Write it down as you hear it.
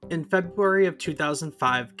In February of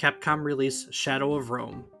 2005, Capcom released Shadow of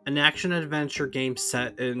Rome, an action-adventure game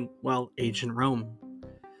set in, well, ancient Rome.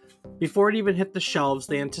 Before it even hit the shelves,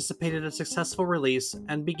 they anticipated a successful release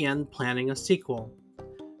and began planning a sequel.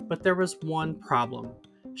 But there was one problem.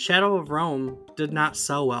 Shadow of Rome did not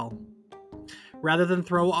sell well. Rather than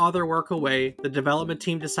throw all their work away, the development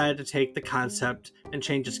team decided to take the concept and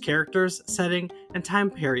change its characters, setting, and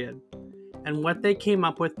time period. And what they came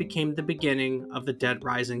up with became the beginning of the Dead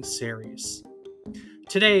Rising series.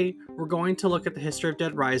 Today, we're going to look at the history of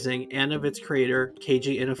Dead Rising and of its creator,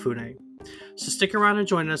 Keiji Inafune. So stick around and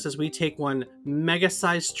join us as we take one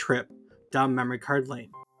mega-sized trip down memory card lane.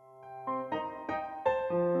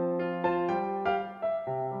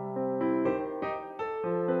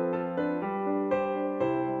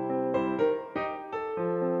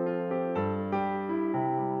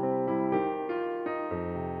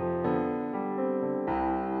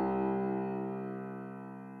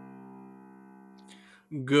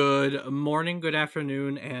 Good morning, good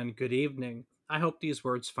afternoon, and good evening. I hope these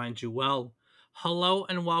words find you well. Hello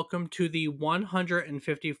and welcome to the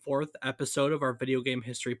 154th episode of our video game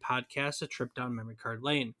history podcast, A Trip Down Memory Card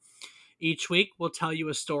Lane. Each week, we'll tell you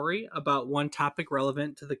a story about one topic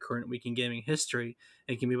relevant to the current week in gaming history.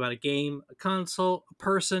 It can be about a game, a console, a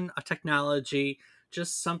person, a technology,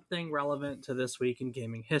 just something relevant to this week in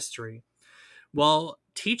gaming history. While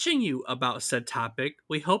teaching you about said topic,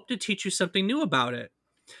 we hope to teach you something new about it.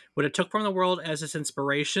 What it took from the world as its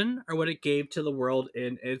inspiration, or what it gave to the world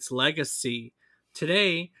in its legacy.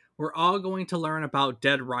 Today, we're all going to learn about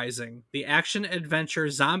Dead Rising, the action-adventure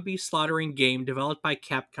zombie slaughtering game developed by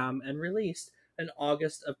Capcom and released in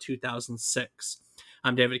August of 2006.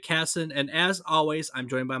 I'm David Casson, and as always, I'm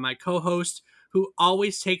joined by my co-host, who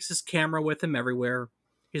always takes his camera with him everywhere.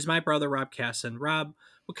 He's my brother, Rob Casson. Rob,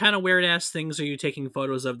 what kind of weird-ass things are you taking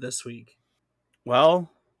photos of this week?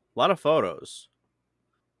 Well, a lot of photos.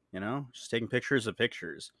 Just taking pictures of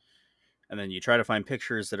pictures. And then you try to find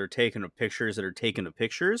pictures that are taken of pictures that are taken of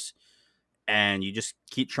pictures. And you just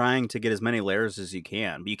keep trying to get as many layers as you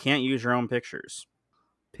can. But you can't use your own pictures.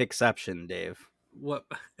 Pixception, Dave. What?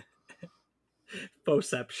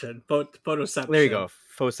 Phoception. Photoception. There you go.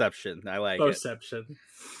 Phoception. I like Phoception.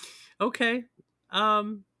 Okay.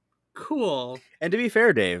 Cool. And to be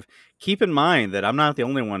fair, Dave, keep in mind that I'm not the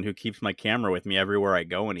only one who keeps my camera with me everywhere I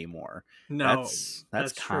go anymore. No,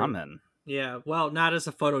 that's common. True. Yeah, well, not as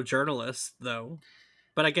a photojournalist, though.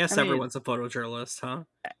 But I guess everyone's a photojournalist, huh?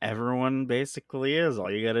 Everyone basically is. All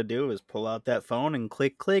you got to do is pull out that phone and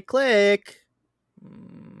click, click, click.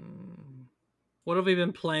 What have we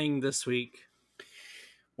been playing this week?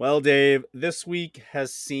 Well, Dave, this week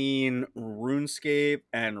has seen RuneScape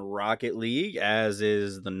and Rocket League, as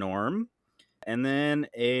is the norm. And then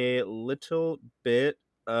a little bit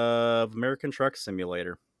of American Truck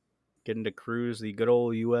Simulator. Getting to cruise the good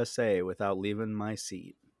old USA without leaving my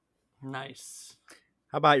seat. Nice.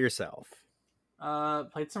 How about yourself?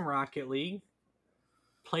 Played some Rocket League.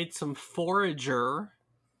 Played some Forager.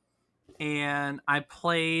 And I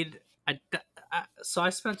played... So I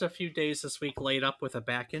spent a few days this week laid up with a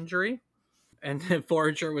back injury. And then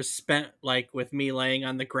Forager was spent with me laying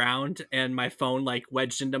on the ground and my phone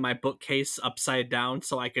wedged into my bookcase upside down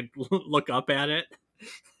so I could look up at it.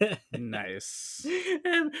 Nice.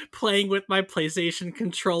 And playing with my PlayStation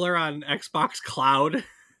controller on Xbox Cloud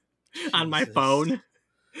on my phone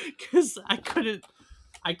because I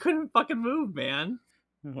couldn't fucking move, man.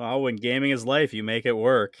 Well, when gaming is life, you make it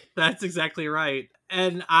work. That's exactly right.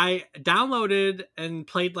 And I downloaded and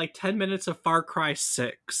played 10 minutes of Far Cry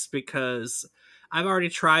 6 because I've already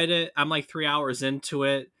tried it. I'm 3 hours into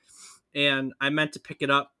it and I meant to pick it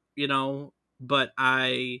up, but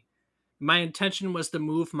my intention was to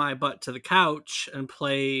move my butt to the couch and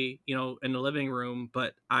play, in the living room,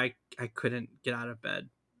 but I couldn't get out of bed.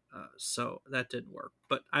 So that didn't work.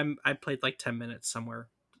 But I played 10 minutes somewhere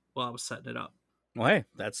while I was setting it up. Well, hey,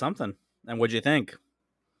 that's something. And what'd you think?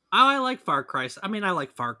 Oh, I like Far Cry. I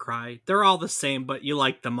like Far Cry. They're all the same, but you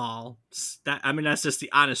like them all. That's just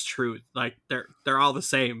the honest truth. They're all the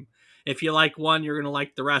same. If you like one, you're gonna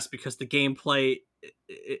like the rest because the gameplay,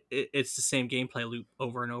 it's the same gameplay loop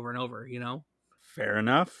over and over and over. Fair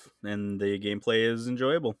enough, and the gameplay is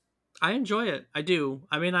enjoyable. I enjoy it. I do.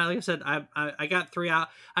 Like I said, I got 3 hours.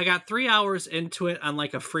 I got 3 hours into it on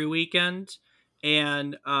a free weekend,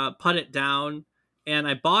 and put it down. And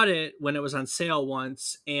I bought it when it was on sale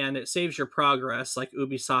once, and it saves your progress, like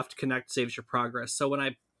Ubisoft Connect saves your progress. So when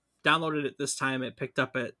I downloaded it this time, it picked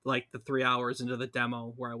up at the 3 hours into the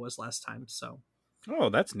demo where I was last time. So,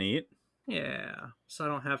 oh, that's neat. Yeah, so I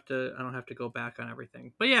don't have to go back on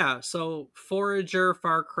everything. But yeah, so Forager,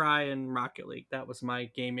 Far Cry, and Rocket League. That was my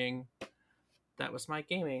gaming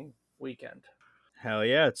weekend. Hell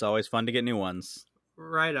yeah, it's always fun to get new ones.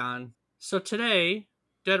 Right on. So today,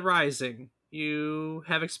 Dead Rising. You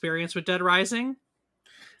have experience with Dead Rising?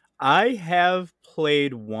 I have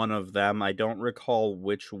played one of them. I don't recall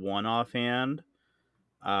which one offhand.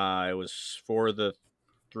 It was for the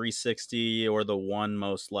 360 or the one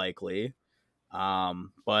most likely.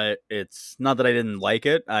 But it's not that I didn't like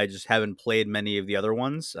it. I just haven't played many of the other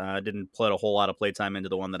ones. I didn't put a whole lot of playtime into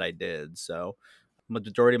the one that I did. So,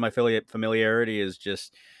 majority of my familiarity is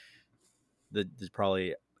just the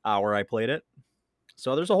probably hour I played it.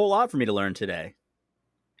 So there's a whole lot for me to learn today.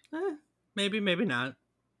 Maybe, maybe not.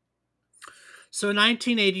 So in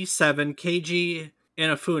 1987, Keiji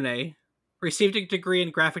Inafune received a degree in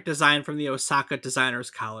graphic design from the Osaka Designers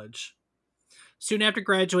College. Soon after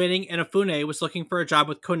graduating, Inafune was looking for a job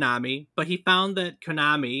with Konami, but he found that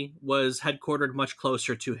Konami was headquartered much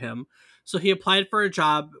closer to him, so he applied for a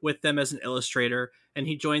job with them as an illustrator, and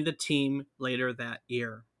he joined the team later that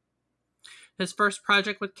year. His first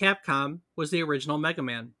project with Capcom was the original Mega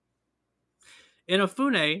Man.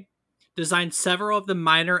 Inafune designed several of the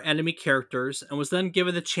minor enemy characters and was then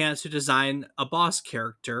given the chance to design a boss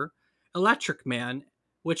character, Electric Man,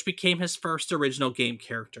 which became his first original game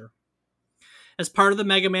character. As part of the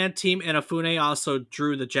Mega Man team, Inafune also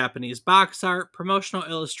drew the Japanese box art, promotional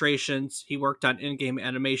illustrations, he worked on in game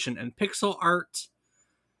animation and pixel art.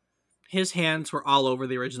 His hands were all over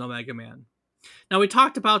the original Mega Man. Now, we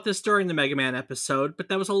talked about this during the Mega Man episode, but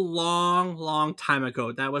that was a long, long time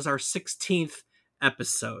ago. That was our 16th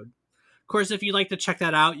episode. Of course, if you'd like to check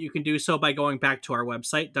that out, you can do so by going back to our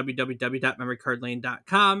website,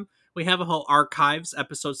 www.memorycardlane.com. We have a whole archives.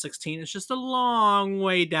 Episode 16 is just a long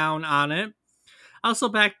way down on it. Also,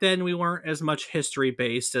 back then, we weren't as much history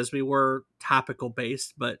based as we were topical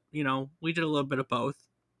based, but, we did a little bit of both.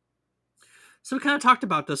 So we kind of talked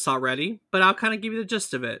about this already, but I'll kind of give you the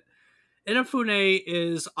gist of it. Inafune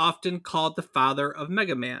is often called the father of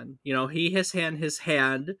Mega Man. He has had his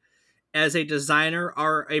hand as a designer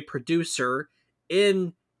or a producer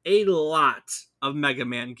in a lot of Mega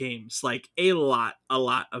Man games. Like a lot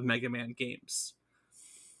of Mega Man games.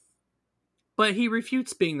 But he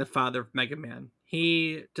refutes being the father of Mega Man.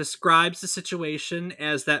 He describes the situation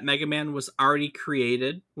as that Mega Man was already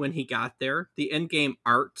created when he got there. The in game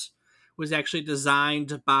art was actually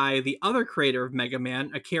designed by the other creator of Mega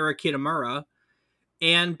Man, Akira Kitamura,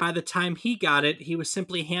 and by the time he got it, he was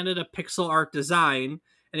simply handed a pixel art design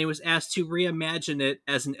and he was asked to reimagine it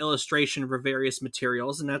as an illustration for various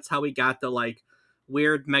materials. And that's how we got the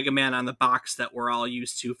weird Mega Man on the box that we're all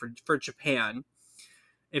used to for Japan.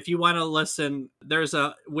 If you want to listen, there's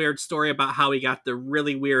a weird story about how he got the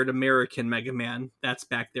really weird American Mega Man. That's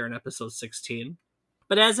back there in episode 16.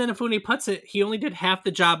 But as Inafune puts it, he only did half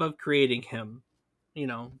the job of creating him.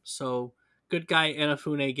 So good guy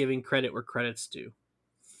Inafune giving credit where credit's due.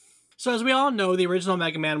 So as we all know, the original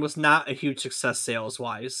Mega Man was not a huge success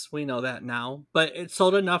sales-wise. We know that now. But it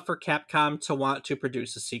sold enough for Capcom to want to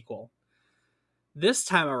produce a sequel. This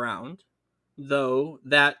time around, though,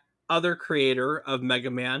 that other creator of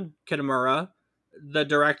Mega Man, Kitamura, the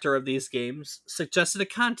director of these games, suggested a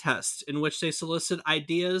contest in which they solicited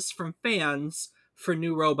ideas from fans for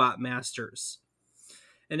new robot masters.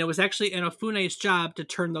 And it was actually Inafune's job to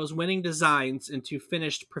turn those winning designs into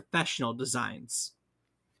finished professional designs.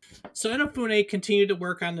 So Inafune continued to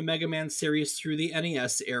work on the Mega Man series through the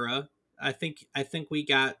NES era. I think we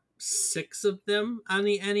got 6 of them on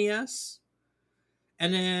the NES.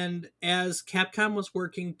 And then as Capcom was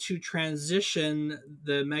working to transition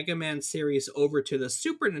the Mega Man series over to the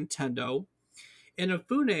Super Nintendo,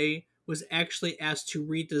 Inafune was actually asked to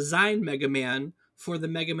redesign Mega Man for the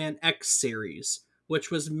Mega Man X series,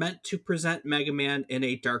 which was meant to present Mega Man in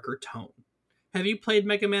a darker tone. Have you played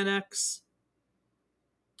Mega Man X?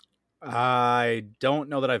 I don't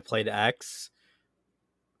know that I've played X.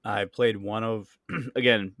 I played one of,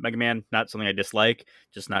 again, Mega Man, not something I dislike,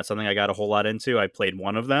 just not something I got a whole lot into. I played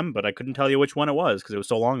one of them, but I couldn't tell you which one it was because it was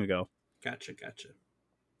so long ago. Gotcha, gotcha.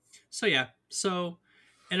 So yeah,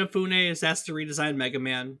 Inafune is asked to redesign Mega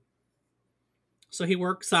Man. So he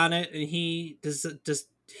works on it, and he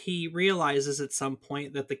realizes at some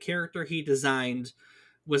point that the character he designed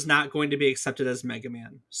was not going to be accepted as Mega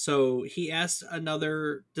Man. So he asked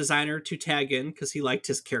another designer to tag in because he liked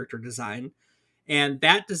his character design, and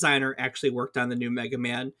that designer actually worked on the new Mega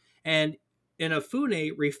Man. And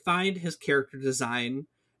Inafune refined his character design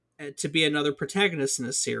to be another protagonist in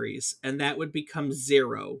the series, and that would become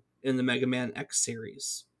Zero in the Mega Man X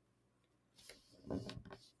series.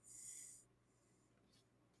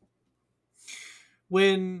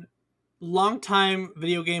 When longtime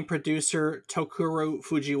video game producer Tokuro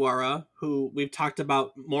Fujiwara, who we've talked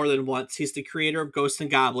about more than once, he's the creator of Ghosts and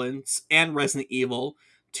Goblins and Resident Evil,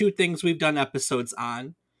 two things we've done episodes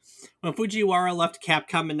on. When Fujiwara left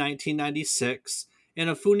Capcom in 1996,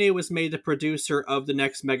 Inafune was made the producer of the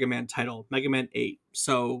next Mega Man title, Mega Man 8.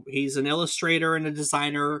 So he's an illustrator and a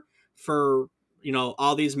designer for,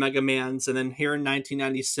 all these Mega Mans. And then here in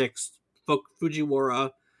 1996,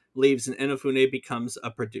 Fujiwara leaves and Inafune becomes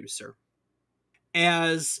a producer.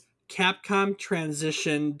 As Capcom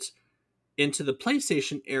transitioned into the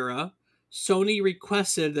PlayStation era, Sony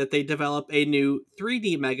requested that they develop a new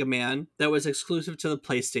 3D Mega Man that was exclusive to the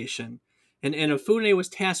PlayStation, and Inafune was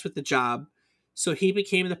tasked with the job, so he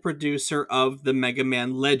became the producer of the Mega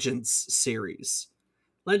Man Legends series.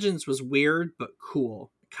 Legends was weird but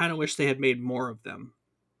cool. I kind of wish they had made more of them.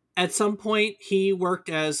 At some point, he worked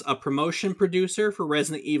as a promotion producer for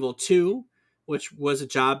Resident Evil 2, which was a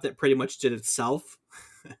job that pretty much did itself.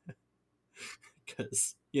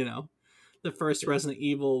 Because, the first Yeah. Resident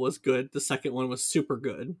Evil was good. The second one was super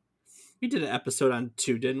good. We did an episode on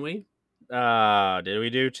 2, didn't we? Did we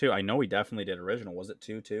do 2? I know we definitely did original. Was it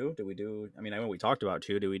 2 too? Did we do? I mean, I know we talked about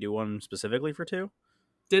 2. Did we do one specifically for 2?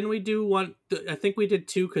 Didn't we do one? I think we did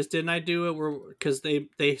 2 because didn't I do it? Because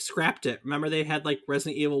they scrapped it. Remember they had like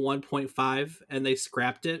Resident Evil 1.5 and they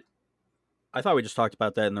scrapped it. I thought we just talked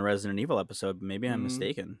about that in the Resident Evil episode. But maybe I'm Mm,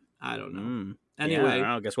 mistaken. I don't know. Yeah, I don't Anyway,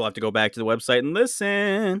 know. I guess we'll have to go back to the website and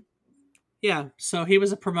listen. yeah. So he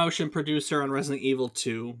was a promotion producer on Resident Evil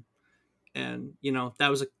 2, and that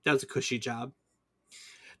was a cushy job.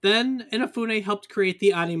 Then Inafune helped create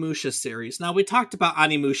the Animusha series. Now we talked about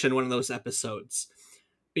Animusha in one of those episodes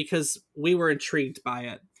because we were intrigued by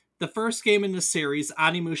it. The first game in the series,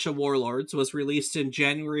 Animusha Warlords, was released in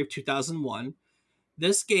January of 2001.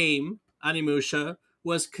 This game, Animusha,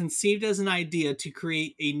 was conceived as an idea to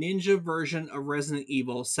create a ninja version of Resident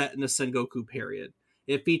Evil set in the Sengoku period.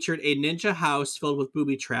 It featured a ninja house filled with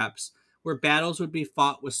booby traps where battles would be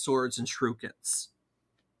fought with swords and shurikens.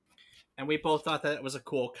 And we both thought that it was a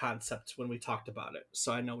cool concept when we talked about it.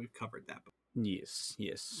 So I know we've covered that. Yes,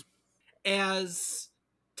 yes. As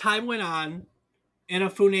time went on,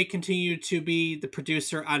 Inafune continued to be the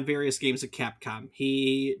producer on various games at Capcom.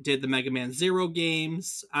 He did the Mega Man Zero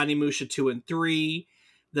games, Animusha 2 and 3,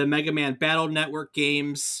 the Mega Man Battle Network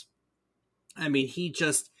games. I mean,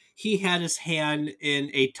 he had his hand in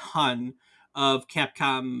a ton of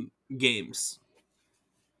Capcom games.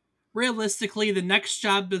 Realistically, the next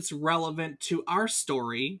job that's relevant to our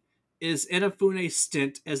story is Inafune's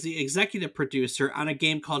stint as the executive producer on a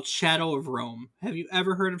game called Shadow of Rome. Have you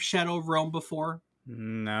ever heard of Shadow of Rome before?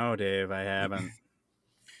 No, Dave, I haven't.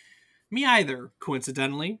 Me either,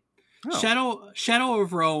 coincidentally. Oh, Shadow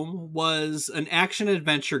of Rome was an action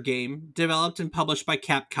adventure game developed and published by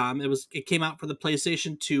Capcom. It came out for the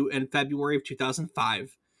PlayStation 2 in February of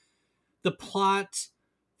 2005. The plot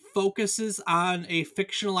focuses on a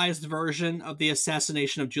fictionalized version of the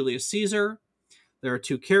assassination of Julius Caesar. There are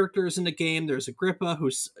two characters in the game. There's Agrippa,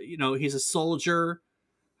 he's a soldier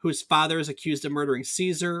whose father is accused of murdering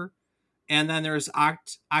Caesar. And then there's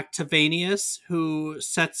Octavianus, who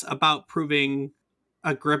sets about proving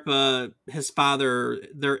Agrippa, his father,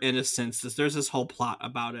 their innocence. There's this whole plot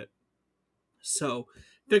about it. So,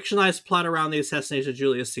 fictionalized plot around the assassination of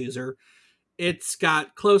Julius Caesar. It's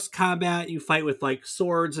got close combat. You fight with like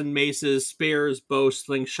swords and maces, spears, bows,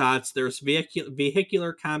 slingshots. There's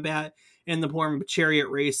vehicular combat in the form of chariot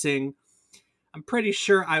racing. I'm pretty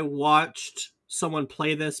sure I watched someone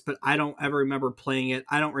play this, but I don't ever remember playing it.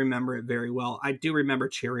 I don't remember it very well. I do remember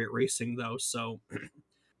chariot racing though, so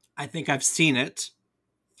I think I've seen it.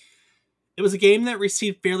 It was a game that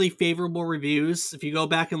received fairly favorable reviews. If you go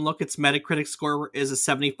back and look, its Metacritic score is a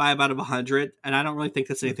 75 out of 100, and I don't really think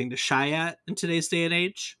that's anything to shy at in today's day and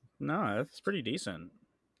age. no, that's pretty decent.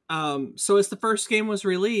 So as the first game was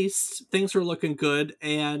released, things were looking good,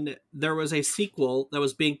 and there was a sequel that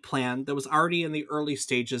was being planned that was already in the early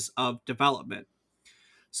stages of development.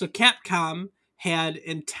 So Capcom had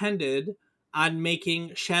intended on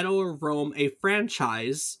making Shadow of Rome a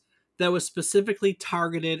franchise that was specifically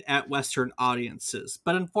targeted at Western audiences.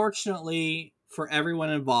 But unfortunately for everyone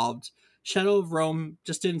involved, Shadow of Rome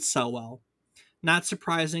just didn't sell well. Not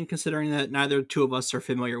surprising considering that neither two of us are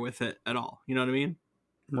familiar with it at all. You know what I mean?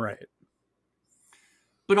 Right.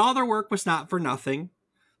 But all their work was not for nothing.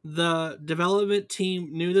 The development team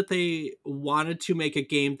knew that they wanted to make a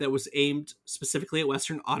game that was aimed specifically at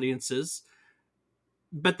Western audiences,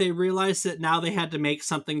 but they realized that now they had to make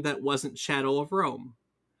something that wasn't Shadow of Rome.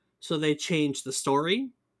 So they changed the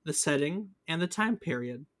story, the setting, and the time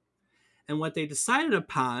period. And what they decided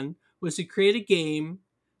upon was to create a game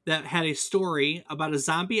that had a story about a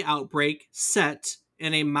zombie outbreak set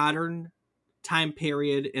in a modern time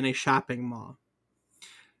period in a shopping mall.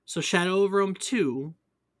 So Shadow of Rome 2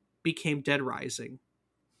 became Dead Rising.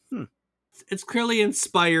 Hmm. It's clearly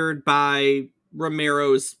inspired by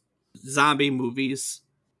Romero's zombie movies.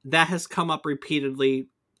 That has come up repeatedly.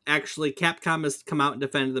 Actually, Capcom has come out and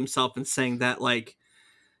defended themselves and saying that, like,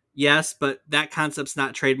 yes, but that concept's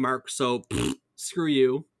not trademarked, so screw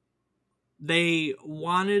you. They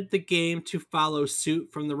wanted the game to follow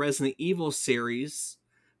suit from the Resident Evil series,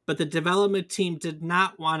 but the development team did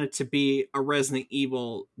not want it to be a Resident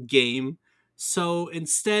Evil game. So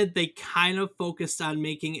instead, they kind of focused on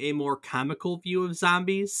making a more comical view of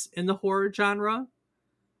zombies in the horror genre.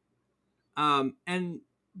 And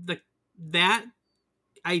the that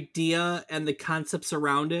idea and the concepts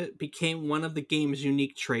around it became one of the game's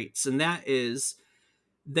unique traits, and that is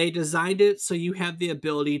they designed it so you have the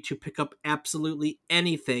ability to pick up absolutely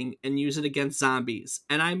anything and use it against zombies.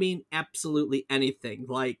 And I mean absolutely anything.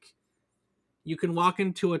 Like you can walk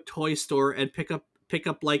into a toy store and pick up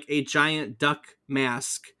like a giant duck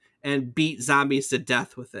mask and beat zombies to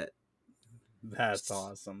death with it. That's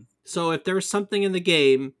awesome. So if there's something in the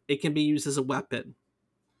game, it can be used as a weapon.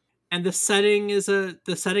 And the setting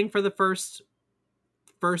for the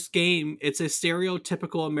first game, it's a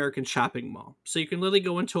stereotypical American shopping mall. So you can literally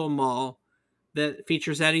go into a mall that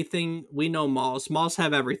features anything. We know malls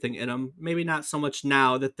have everything in them. Maybe not so much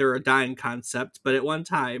now that they're a dying concept, but at one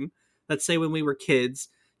time, let's say when we were kids,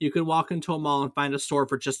 you could walk into a mall and find a store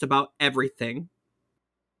for just about everything.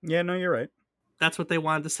 Yeah, no, you're right. That's what they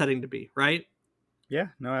wanted the setting to be, right? Yeah,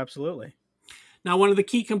 no, absolutely. Now, one of the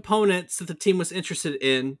key components that the team was interested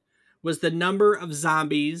in was the number of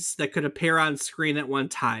zombies that could appear on screen at one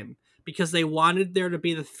time, because they wanted there to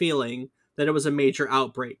be the feeling that it was a major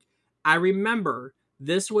outbreak. I remember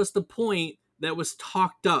this was the point that was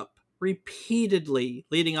talked up repeatedly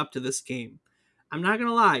leading up to this game. I'm not going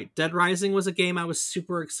to lie, Dead Rising was a game I was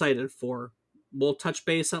super excited for. We'll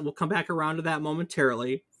come back around to that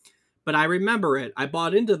momentarily. But I remember it. I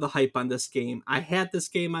bought into the hype on this game. I had this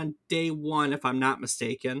game on day one, if I'm not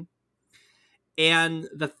mistaken. And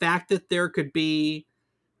the fact that there could be,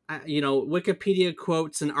 Wikipedia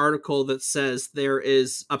quotes an article that says there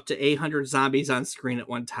is up to 800 zombies on screen at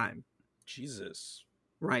one time. Jesus.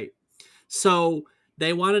 Right. So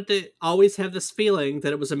they wanted to always have this feeling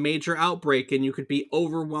that it was a major outbreak and you could be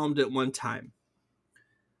overwhelmed at one time.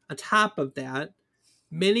 On top of that,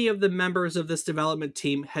 many of the members of this development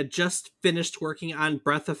team had just finished working on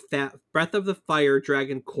Breath of the Fire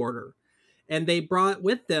Dragon Quarter, and they brought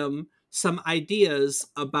with them some ideas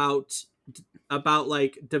about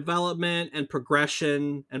like development and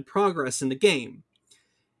progression and progress in the game.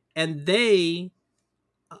 And they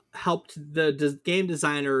helped the game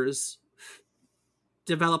designers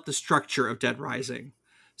develop the structure of Dead Rising.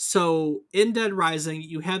 So in Dead Rising,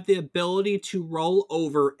 you have the ability to roll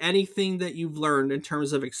over anything that you've learned in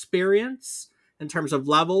terms of experience, in terms of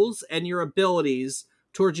levels, and your abilities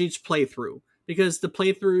towards each playthrough. Because the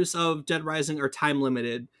playthroughs of Dead Rising are time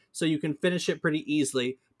limited, so you can finish it pretty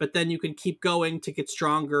easily, but then you can keep going to get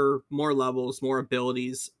stronger, more levels, more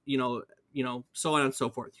abilities, so on and so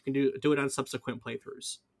forth. You can do it on subsequent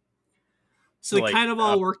playthroughs. So So they like kind of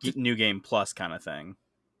all worked, new game plus kind of thing.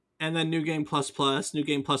 and then new game plus plus, new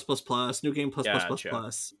game plus plus plus, new game plus plus plus Gotcha.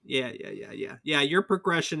 plus. Yeah. Your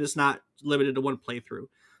progression is not limited to one playthrough.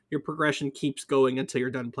 Your progression keeps going until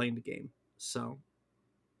you're done playing the game. So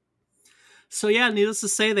yeah, needless to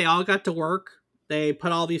say, they all got to work. They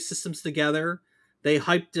put all these systems together. They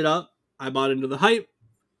hyped it up. I bought into the hype.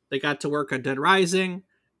 They got to work on Dead Rising,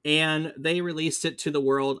 and they released it to the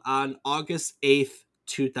world on August 8th,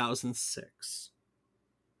 2006.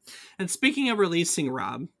 And speaking of releasing,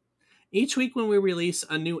 Rob, each week when we release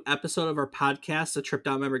a new episode of our podcast, A Trip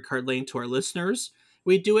Down Memory Card Lane, to our listeners,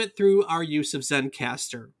 we do it through our use of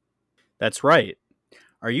Zencaster. That's right.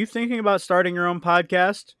 Are you thinking about starting your own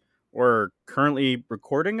podcast or currently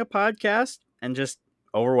recording a podcast and just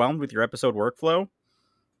overwhelmed with your episode workflow?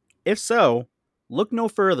 If so, look no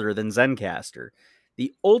further than Zencaster,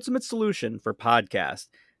 the ultimate solution for podcasts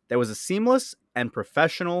that was a seamless and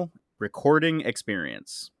professional recording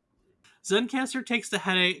experience. Zencaster takes the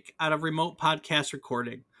headache out of remote podcast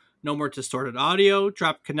recording. No more distorted audio,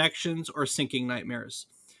 dropped connections, or syncing nightmares.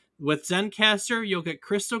 With Zencaster, you'll get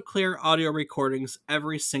crystal clear audio recordings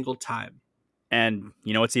every single time. And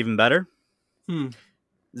you know what's even better? Hmm.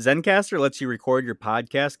 Zencaster lets you record your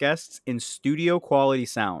podcast guests in studio quality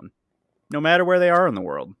sound, no matter where they are in the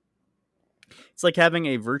world. It's like having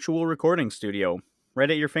a virtual recording studio right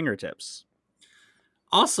at your fingertips.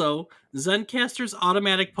 Also, Zencaster's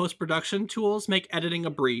automatic post production tools make editing a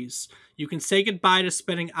breeze. You can say goodbye to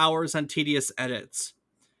spending hours on tedious edits,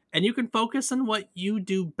 and you can focus on what you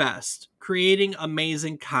do best, creating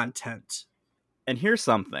amazing content. And here's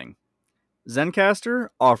something: Zencaster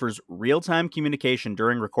offers real time communication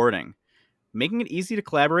during recording, making it easy to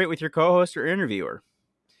collaborate with your co host or interviewer.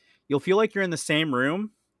 You'll feel like you're in the same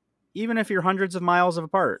room, even if you're hundreds of miles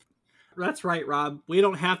apart. That's right, Rob. We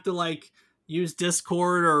don't have to use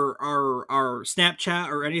Discord or Snapchat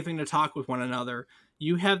or anything to talk with one another.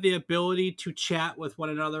 You have the ability to chat with one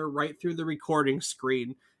another right through the recording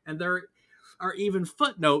screen. And there are even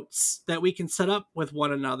footnotes that we can set up with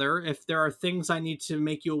one another if there are things I need to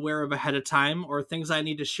make you aware of ahead of time, or things I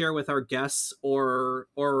need to share with our guests, or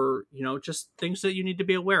just things that you need to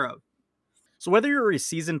be aware of. So, whether you're a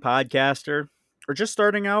seasoned podcaster or just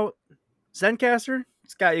starting out, Zencaster,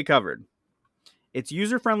 it's got you covered. Its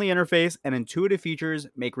user friendly interface and intuitive features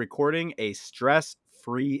make recording a stress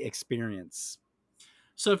free experience.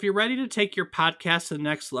 So if you're ready to take your podcast to the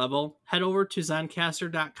next level, head over to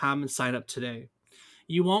zencaster.com and sign up today.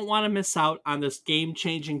 You won't want to miss out on this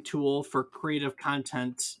game-changing tool for creative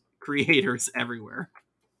content creators everywhere.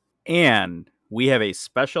 And we have a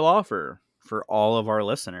special offer for all of our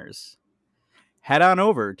listeners. Head on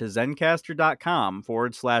over to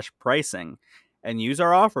zencaster.com/pricing and use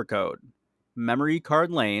our offer code, Memory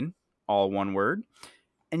Card Lane, all one word,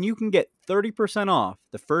 and you can get 30% off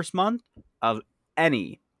the first month of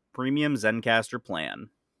any premium Zencaster plan.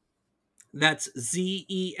 That's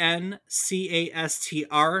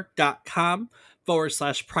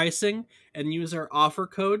zencastr.com/pricing and use our offer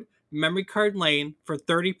code Memory Card Lane for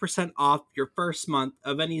 30% off your first month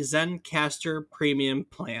of any Zencaster premium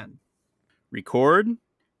plan. Record,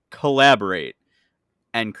 collaborate,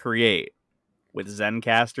 and create with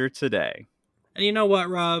Zencaster today. And you know what,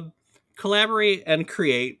 Rob? Collaborate and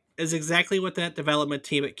create is exactly what that development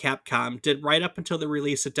team at Capcom did right up until the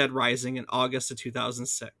release of Dead Rising in August of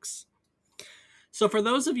 2006. So, for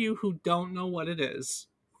those of you who don't know what it is,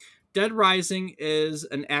 Dead Rising is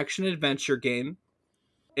an action adventure game.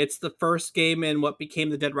 It's the first game in what became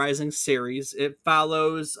the Dead Rising series. It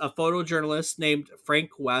follows a photojournalist named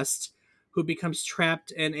Frank West who becomes trapped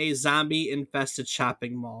in a zombie infested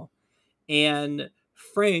shopping mall. And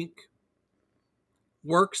Frank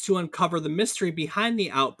works to uncover the mystery behind the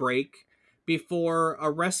outbreak before a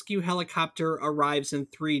rescue helicopter arrives in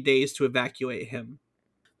 3 days to evacuate him.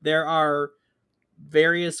 There are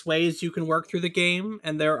various ways you can work through the game,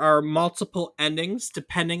 and there are multiple endings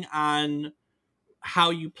depending on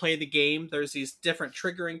how you play the game. There's these different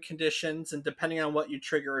triggering conditions, and depending on what you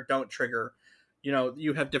trigger or don't trigger,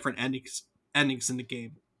 you have different endings in the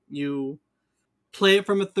game. You play it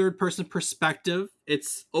from a third person perspective.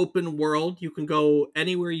 It's open world. You can go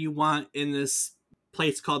anywhere you want in this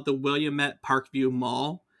place called the Willamette Parkview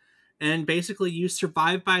Mall. And basically, you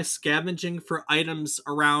survive by scavenging for items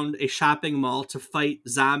around a shopping mall to fight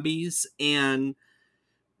zombies and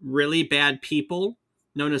really bad people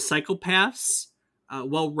known as psychopaths,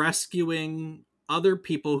 while rescuing other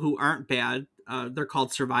people who aren't bad. They're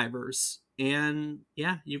called survivors. And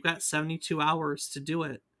yeah, you've got 72 hours to do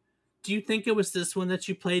it. Do you think it was this one that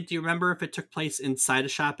you played? Do you remember if it took place inside a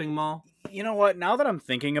shopping mall? You know what? Now that I'm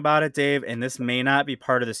thinking about it, Dave, and this may not be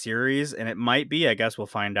part of the series, and it might be, I guess we'll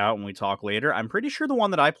find out when we talk later. I'm pretty sure the one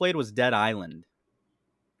that I played was Dead Island.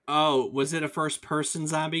 Oh, was it a first person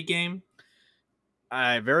zombie game?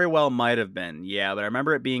 I very well might have been, yeah, but I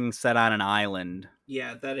remember it being set on an island.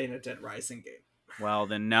 Yeah, that ain't a Dead Rising game. Well,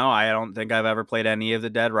 then no, I don't think I've ever played any of the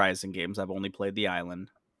Dead Rising games. I've only played the island.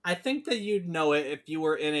 I think that you'd know it if you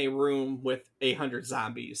were in a room with 800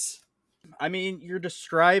 zombies. I mean, you're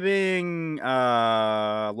describing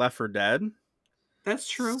Left 4 Dead. That's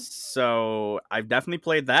true. So I've definitely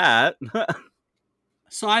played that.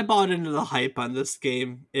 So I bought into the hype on this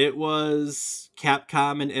game. It was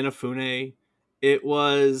Capcom and Inafune. It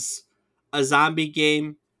was a zombie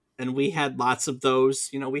game, and we had lots of those.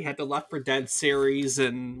 We had the Left 4 Dead series,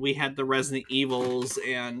 and we had the Resident Evils,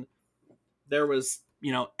 and there was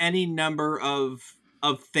any number of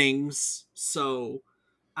things. So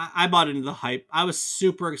I bought into the hype. I was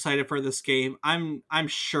super excited for this game. I'm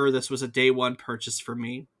sure this was a day one purchase for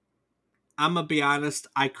me. I'm gonna be honest,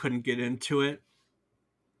 I couldn't get into it.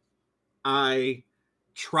 I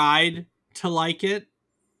tried to like it.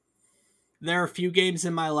 There are a few games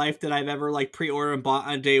in my life that I've ever pre-ordered and bought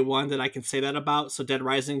on day one that I can say that about. So Dead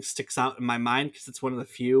Rising sticks out in my mind because it's one of the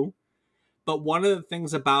few. But one of the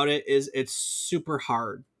things about it is it's super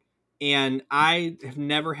hard. And I have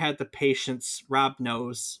never had the patience, Rob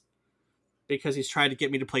knows, because he's tried to get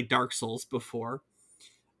me to play Dark Souls before.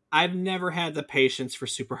 I've never had the patience for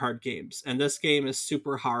super hard games, and this game is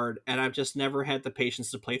super hard, and I've just never had the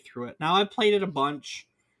patience to play through it. Now, I've played it a bunch.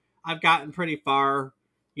 I've gotten pretty far.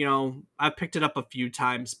 I've picked it up a few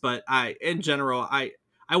times, but in general, I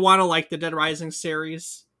want to like the Dead Rising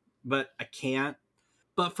series, but I can't.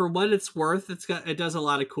 But for what it's worth, it does a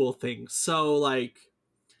lot of cool things. So like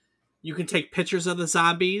you can take pictures of the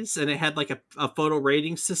zombies, and it had like a photo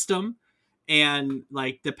rating system, and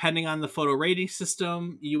like depending on the photo rating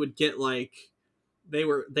system, you would get like they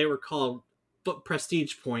were called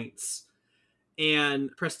prestige points, and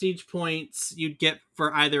prestige points you'd get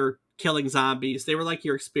for either killing zombies. They were like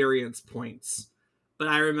your experience points. But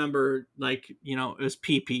I remember, like, it was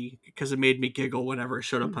PP because it made me giggle whenever it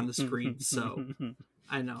showed up on the screen. So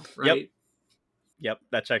I know, Yep. right? Yep.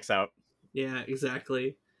 That checks out. Yeah,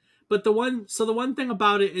 exactly. But the one thing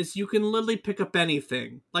about it is you can literally pick up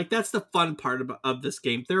anything. Like that's the fun part of this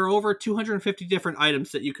game. There are over 250 different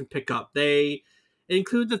items that you can pick up. They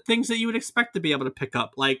include the things that you would expect to be able to pick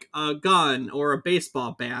up, like a gun or a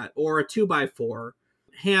baseball bat or a 2x4,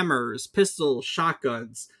 hammers, pistols,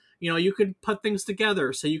 shotguns. You could put things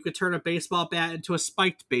together, so you could turn a baseball bat into a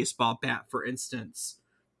spiked baseball bat, for instance.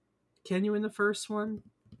 Can you in the first one?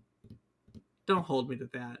 Don't hold me to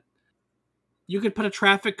that. You could put a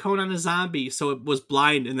traffic cone on a zombie so it was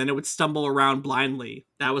blind, and then it would stumble around blindly.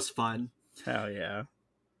 That was fun. Hell yeah.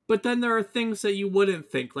 But then there are things that you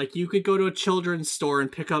wouldn't think. Like you could go to a children's store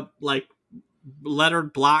and pick up like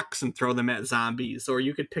lettered blocks and throw them at zombies, or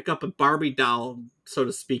you could pick up a Barbie doll, so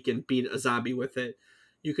to speak, and beat a zombie with it.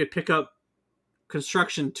 You could pick up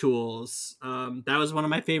construction tools. That was one of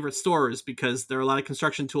my favorite stores because there are a lot of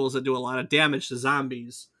construction tools that do a lot of damage to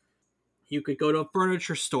zombies. You could go to a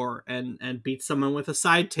furniture store and beat someone with a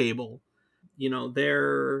side table.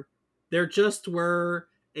 There just were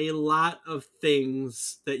a lot of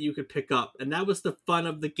things that you could pick up, and that was the fun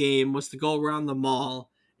of the game, was to go around the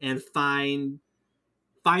mall and find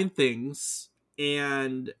things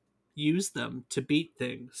and use them to beat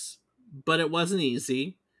things. But it wasn't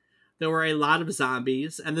easy. There were a lot of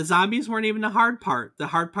zombies, and the zombies weren't even the hard part. The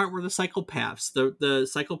hard part were the psychopaths. The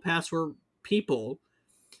psychopaths were people,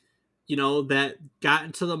 that got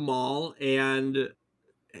into the mall and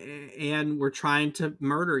were trying to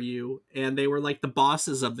murder you, and they were like the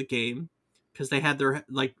bosses of the game because they had their,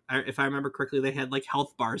 like, if I remember correctly, they had like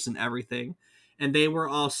health bars and everything, and they were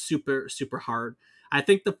all super super hard. I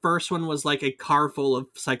think the first one was like a car full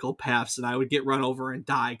of psychopaths, and I would get run over and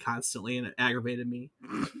die constantly, and it aggravated me.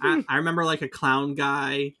 I remember like a clown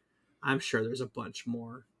guy. I'm sure there's a bunch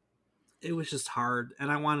more. It was just hard, and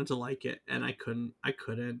I wanted to like it, and I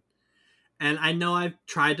couldn't. And I know I've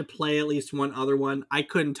tried to play at least one other one. I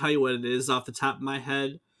couldn't tell you what it is off the top of my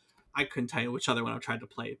head. I couldn't tell you which other one I've tried to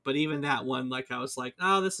play. But even that one, like, I was like,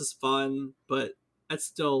 oh, this is fun, but it's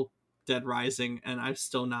still Dead Rising, and I'm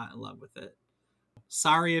still not in love with it.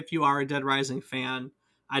 Sorry if you are a Dead Rising fan.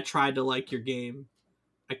 I tried to like your game.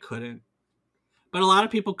 I couldn't. But a lot of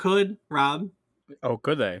people could, Rob. Oh,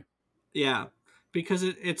 could they? Yeah. Because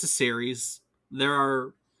it's a series. There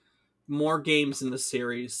are more games in the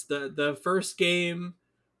series. The first game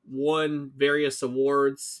won various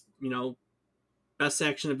awards. Best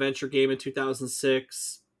action adventure game in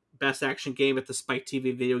 2006, best action game at the Spike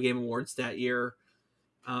TV Video Game Awards that year.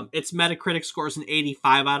 Its Metacritic scores an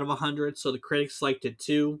 85 out of 100, so the critics liked it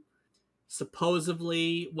too.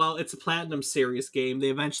 Supposedly, well, it's a Platinum Series game. They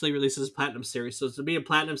eventually released this Platinum Series. So to be a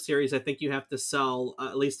Platinum Series, I think you have to sell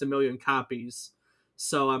at least 1 million copies.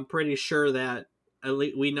 So I'm pretty sure that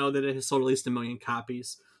we know that it has sold at least 1 million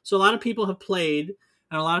copies. So a lot of people have played,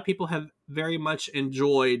 and a lot of people have very much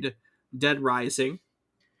enjoyed Dead Rising.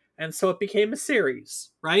 And so it became a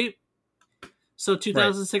series, right? So Right.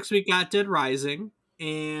 2006, we got Dead Rising,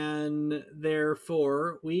 and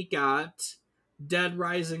therefore we got Dead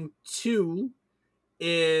Rising 2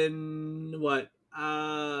 in what?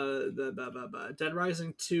 Dead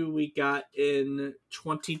Rising 2 we got in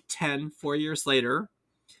 2010, 4 years later.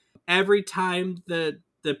 Every time the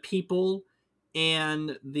people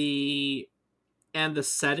and the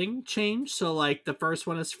setting change. So like the first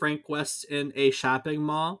one is Frank West in a shopping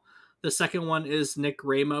mall. The second one is Nick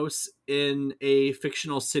Ramos in a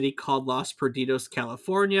fictional city called Los Perdidos,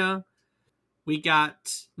 California. We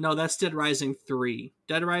got, no, that's Dead Rising 3.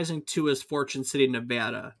 Dead Rising 2 is Fortune City,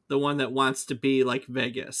 Nevada, the one that wants to be like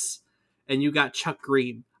Vegas. And you got Chuck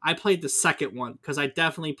Green. I played the second one because I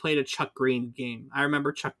definitely played a Chuck Green game. I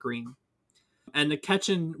remember Chuck Green. And the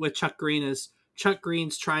catching with Chuck Green is Chuck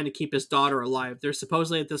Green's trying to keep his daughter alive. There's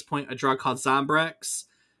supposedly at this point a drug called Zombrex,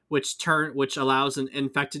 which allows an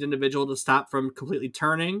infected individual to stop from completely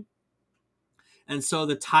turning. And so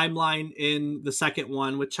the timeline in the second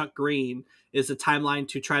one with Chuck Green is a timeline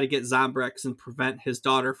to try to get Zombrex and prevent his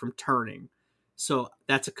daughter from turning. So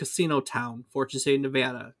that's a casino town, Fortune City,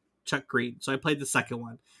 Nevada, Chuck Green. So I played the second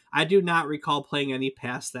one. I do not recall playing any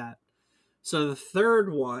past that. So the third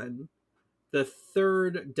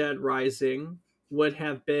Dead Rising would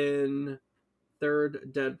have been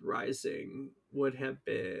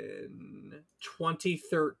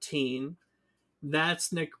 2013.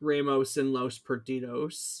 That's Nick Ramos and Los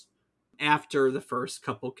Perdidos after the first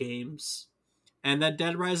couple games. And then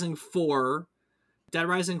Dead Rising 4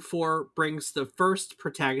 brings the first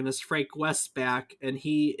protagonist, Frank West, back, and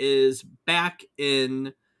he is back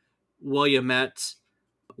in Willamette,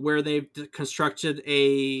 where they've constructed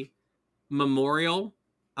a memorial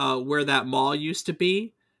where that mall used to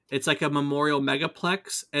be. It's like a memorial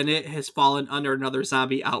megaplex, and it has fallen under another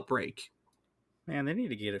zombie outbreak. Man, they need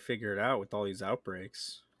to get it figured out with all these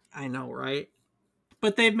outbreaks. I know, right?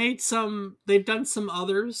 But they've done some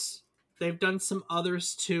others. They've done some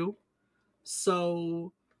others too.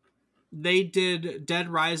 So they did Dead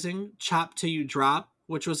Rising Chop Till You Drop,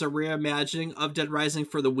 which was a reimagining of Dead Rising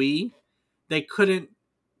for the Wii. They couldn't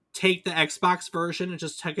take the Xbox version and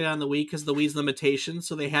just take it on the Wii because the Wii's limitations,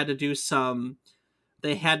 so they had to do some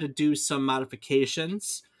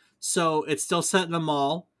modifications. So it's still set in a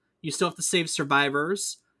mall. You still have to save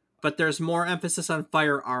survivors, but there's more emphasis on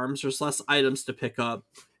firearms. There's less items to pick up,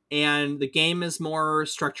 and the game is more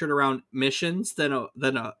structured around missions than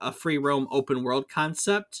a free roam open world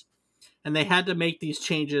concept. And they had to make these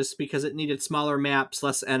changes because it needed smaller maps,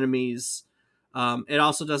 less enemies. It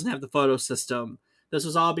also doesn't have the photo system. This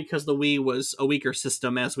was all because the Wii was a weaker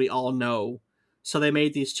system, as we all know. So they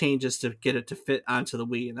made these changes to get it to fit onto the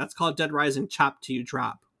Wii, and that's called Dead Rising Chop Till You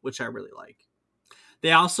Drop, which I really like.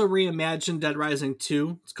 They also reimagined Dead Rising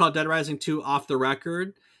 2. It's called Dead Rising 2 Off the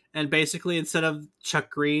Record. And basically, instead of Chuck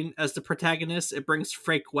Green as the protagonist, it brings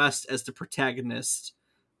Frank West as the protagonist.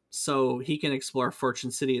 So he can explore Fortune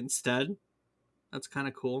City instead. That's kind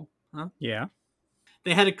of cool, huh? Yeah.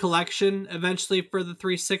 They had a collection eventually for the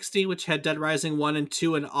 360, which had Dead Rising 1 and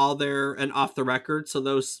 2 and Off the Record. So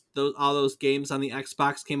those all those games on the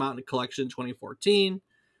Xbox came out in a collection in 2014.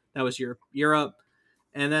 That was Europe.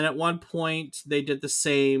 And then at one point they did the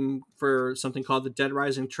same for something called the Dead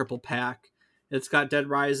Rising Triple Pack. It's got Dead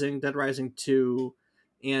Rising 2,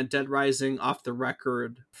 and Dead Rising Off the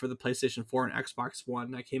Record for the PlayStation 4 and Xbox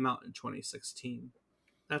One that came out in 2016.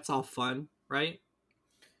 That's all fun, right?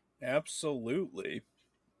 Absolutely.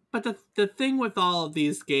 But the thing with all of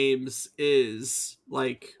these games is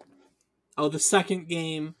like, oh, the second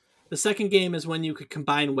game is when you could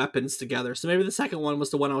combine weapons together. So maybe the second one was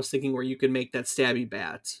the one I was thinking where you could make that stabby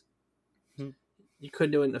bat. Hmm. You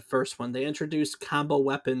couldn't do it in the first one. They introduced combo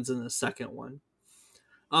weapons in the second one.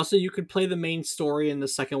 Also, you could play the main story in the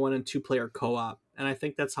second one in 2-player co-op, and I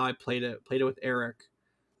think that's how I played it. Played it with Eric.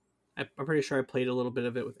 I'm pretty sure I played a little bit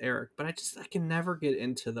of it with Eric, but I can never get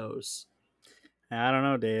into those. I don't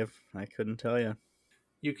know, Dave. I couldn't tell you.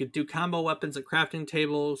 You could do combo weapons at crafting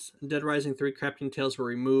tables. In Dead Rising 3, crafting tables were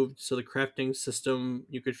removed, so the crafting system,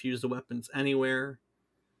 you could fuse the weapons anywhere.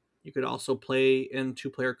 You could also play in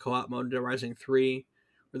 2-player co-op mode in Dead Rising 3,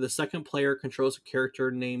 where the second player controls a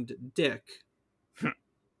character named Dick.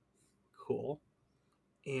 Cool.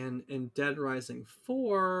 And in Dead Rising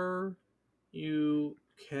 4, you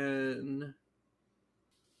can...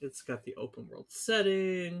 It's got the open world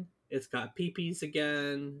setting. It's got peepees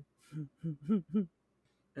again.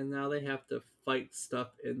 And now they have to fight stuff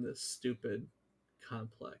in this stupid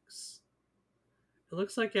complex. It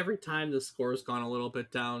looks like every time the score's gone a little bit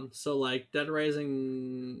down. So like Dead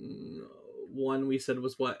Rising 1 we said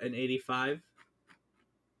was what, an 85?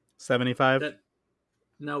 75 That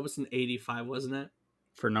No, it was an 85, wasn't it?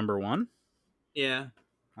 for number one? Yeah.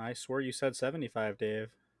 I swear you said 75, Dave.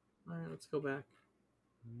 All right, let's go back.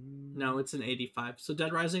 No, it's an 85. So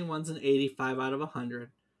Dead Rising 1's an 85 out of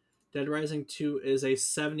 100. Dead Rising 2 is a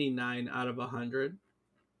 79 out of 100.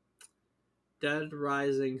 Dead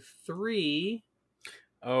Rising 3...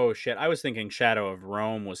 Oh, shit. I was thinking Shadow of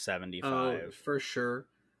Rome was Oh, 75. for sure.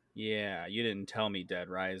 Yeah, you didn't tell me Dead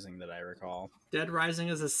Rising that I recall. Dead Rising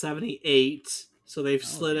is a 78, so they've Oh,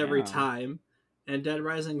 slid every damn. time. And Dead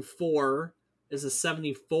Rising 4 is a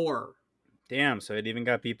 74. Damn, so it even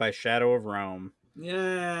got beat by Shadow of Rome.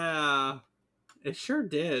 Yeah, it sure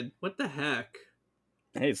did. What the heck?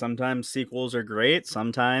 Hey, sometimes sequels are great.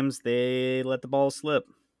 Sometimes they let the ball slip.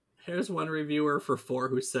 Here's one reviewer for 4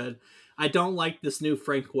 who said, I don't like this new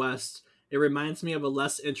Frank West. It reminds me of a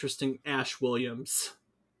less interesting Ash Williams.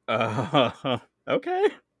 Okay.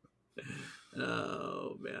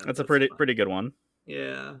 Oh, man, That's a that's fun. pretty good one.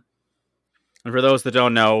 Yeah. And for those that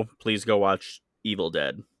don't know, please go watch Evil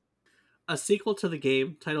Dead. A sequel to the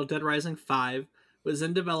game, titled Dead Rising 5, was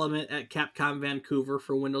in development at Capcom Vancouver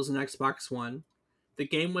for Windows and Xbox One. The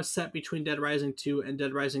game was set between Dead Rising 2 and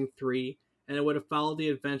Dead Rising 3, and it would have followed the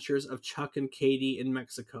adventures of Chuck and Katie in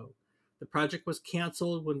Mexico. The project was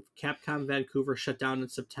canceled when Capcom Vancouver shut down in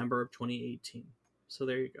September of 2018. So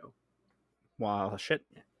there you go. Wow, shit.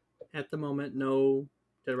 At the moment, no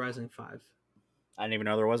Dead Rising 5. I didn't even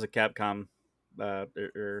know there was a Capcom.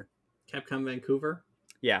 Capcom Vancouver?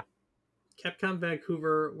 Yeah. Capcom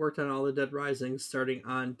Vancouver worked on all the Dead Risings, starting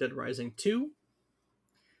on Dead Rising 2.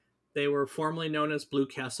 They were formerly known as Blue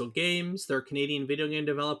Castle Games. They're a Canadian video game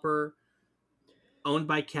developer owned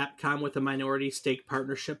by Capcom with a minority stake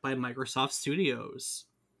partnership by Microsoft Studios.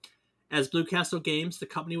 As Blue Castle Games, the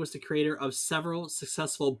company was the creator of several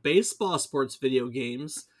successful baseball sports video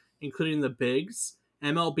games, including The Bigs,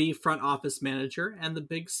 MLB Front Office Manager, and The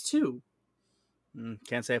Bigs 2.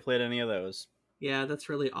 Can't say I played any of those. Yeah, that's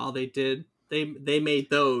really all they did. They made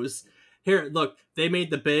those. Here, look, they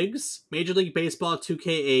made The Bigs, Major League Baseball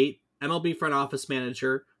 2K8, MLB Front Office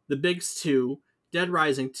Manager, The Bigs 2, Dead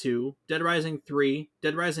Rising 2, Dead Rising 3,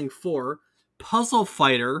 Dead Rising 4, Puzzle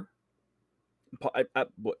Fighter,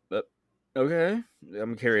 Okay,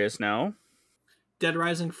 I'm curious now. Dead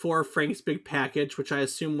Rising 4 Frank's Big Package, which I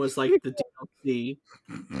assume was like the DLC,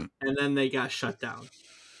 and then they got shut down.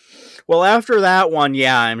 Well, after that one,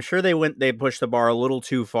 yeah, I'm sure they pushed the bar a little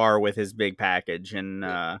too far with his big package and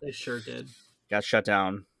Yeah, they sure did. got shut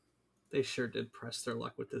down. They sure did press their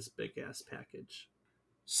luck with this big ass package.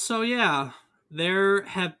 So yeah, there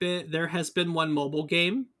has been one mobile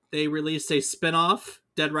game. They released a spin-off,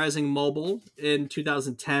 Dead Rising Mobile, in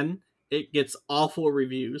 2010. It gets awful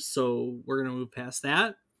reviews, so we're gonna move past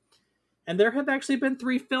that. And there have actually been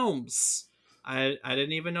 3 films. I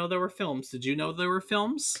didn't even know there were films. Did you know there were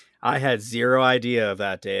films? I had zero idea of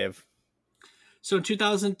that, Dave. So in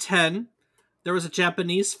 2010, there was a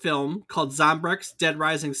Japanese film called Zombrex Dead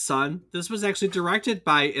Rising Sun. This was actually directed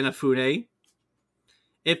by Inafune.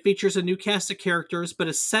 It features a new cast of characters, but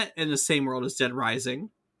is set in the same world as Dead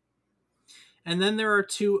Rising. And then there are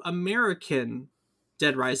 2 American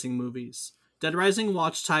Dead Rising movies. Dead Rising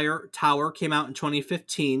Watchtower came out in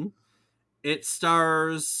 2015. It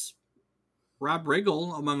stars Rob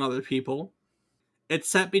Riggle, among other people. It's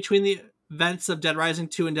set between the events of Dead Rising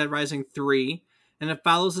 2 and Dead Rising 3, and it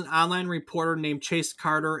follows an online reporter named Chase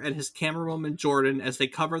Carter and his camerawoman Jordan as they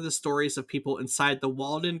cover the stories of people inside the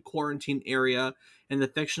Walden quarantine area in the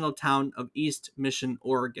fictional town of East Mission,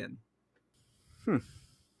 Oregon.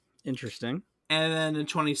 Interesting. And then in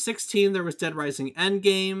 2016, there was Dead Rising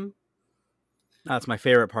Endgame, That's my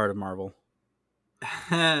favorite part of Marvel.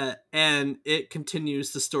 and it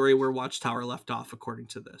continues the story where Watchtower left off, according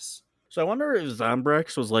to this. So I wonder if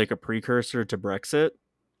Zombrex was like a precursor to Brexit,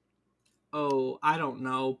 Oh, I don't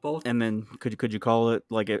know. Both. and then could you call it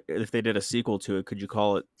like if they did a sequel to it? Could you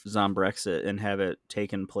call it Zombrexit and have it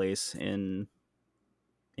taken place in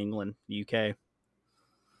England, UK?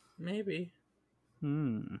 Maybe.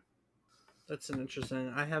 Hmm. That's an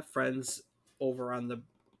interesting. I have friends over on the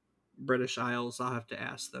British Isles. I'll have to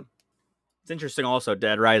ask them. It's interesting also,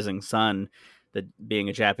 Dead Rising Sun, that being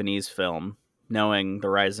a Japanese film, knowing the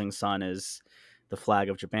rising sun is the flag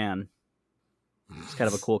of Japan. It's kind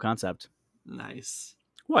of a cool concept. Nice.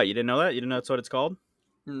 What, you didn't know that? You didn't know that's what it's called?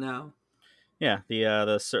 No. Yeah,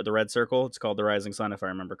 the red circle, it's called the rising sun if I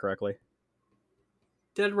remember correctly.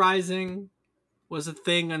 Dead Rising was a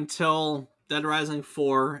thing until Dead Rising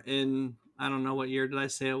 4 in, I don't know what year did I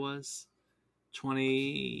say it was?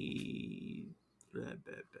 20. I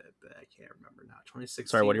can't remember now. Sorry,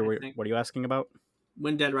 2016, I think. what are you asking about?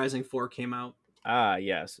 When Dead Rising 4 came out. Ah,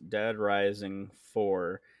 yes, Dead Rising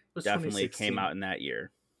 4 It was definitely came 2016. out in that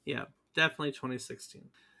year. Yeah, definitely 2016.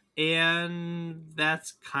 And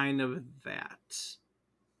that's kind of that.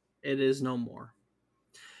 It is no more.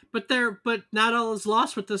 But not all is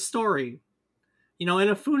lost with this story.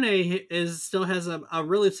 Inafune still has a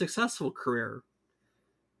really successful career.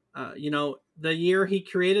 The year he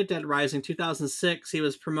created Dead Rising, 2006, he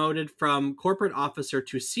was promoted from corporate officer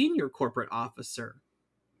to senior corporate officer.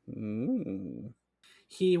 Ooh.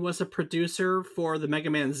 He was a producer for the Mega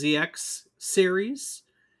Man ZX series,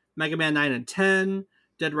 Mega Man 9 and 10,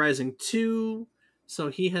 Dead Rising 2. So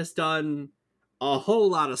he has done a whole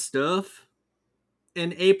lot of stuff.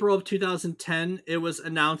 In April of 2010, it was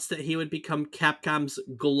announced that he would become Capcom's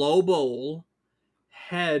global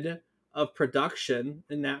head of production.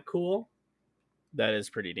 Isn't that cool? That is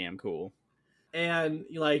pretty damn cool. And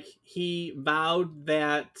like he vowed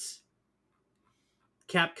that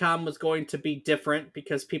Capcom was going to be different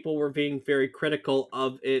because people were being very critical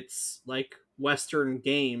of its like Western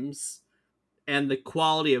games and the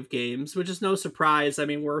quality of games, which is no surprise. I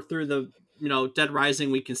mean, we're through the, Dead Rising,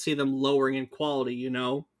 we can see them lowering in quality.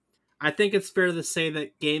 I think it's fair to say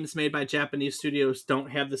that games made by Japanese studios don't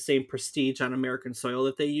have the same prestige on American soil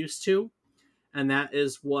that they used to, and that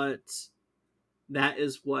is what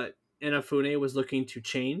Inafune was looking to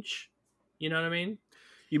change. You know what I mean?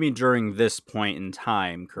 You mean during this point in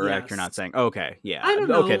time, correct? You're not Yes. saying, okay, yeah, I don't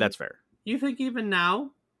okay, know. that's fair. You think even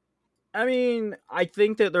now? I mean, I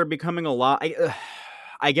think that they're becoming a lot.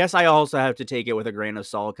 I guess I also have to take it with a grain of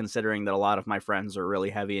salt, considering that a lot of my friends are really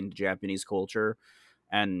heavy into Japanese culture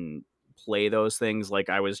and play those things. Like,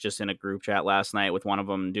 I was just in a group chat last night with one of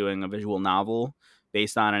them doing a visual novel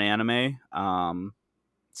based on an anime.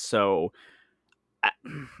 So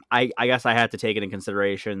I, I guess I had to take it in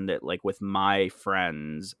consideration that, like, with my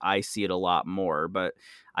friends, I see it a lot more. But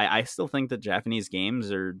I still think that Japanese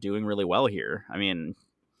games are doing really well here. I mean,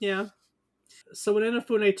 Yeah. So when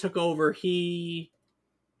Inafune took over, he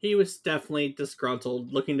was definitely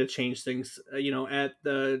disgruntled, looking to change things. At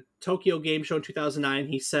the Tokyo Game Show in 2009,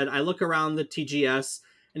 he said, "I look around the TGS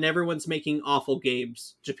and everyone's making awful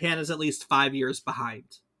games. Japan is at least 5 years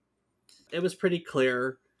behind." It was pretty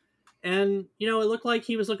clear, and it looked like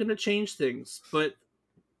he was looking to change things, but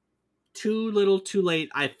too little, too late,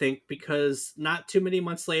 I think, because not too many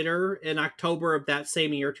months later, in October of that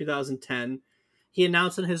same year, 2010, he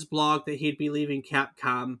announced on his blog that he'd be leaving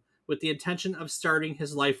Capcom with the intention of starting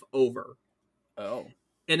his life over. oh,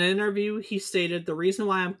 In an interview, he stated, "The reason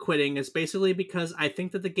why I'm quitting is basically because I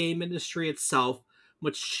think that the game industry itself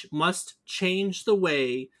which must change the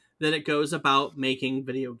way that it goes about making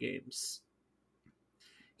video games."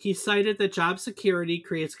 He cited that job security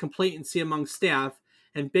creates complacency among staff,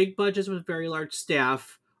 and big budgets with very large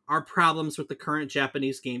staff are problems with the current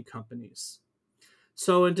Japanese game companies.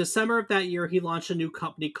 So in December of that year, he launched a new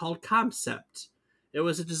company called Concept. It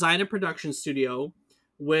was a design and production studio,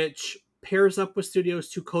 which pairs up with studios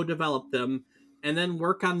to co develop them and then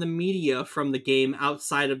work on the media from the game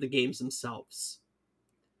outside of the games themselves.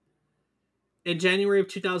 In January of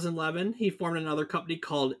 2011, he formed another company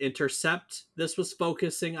called Intercept. This was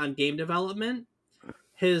focusing on game development.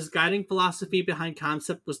 His guiding philosophy behind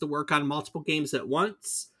Concept was to work on multiple games at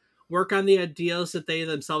once, work on the ideas that they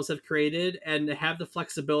themselves have created, and have the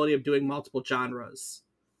flexibility of doing multiple genres.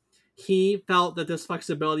 He felt that this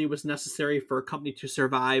flexibility was necessary for a company to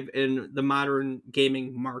survive in the modern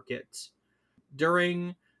gaming market.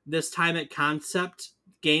 During this time at Concept,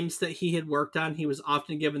 games that he had worked on, he was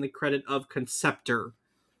often given the credit of conceptor.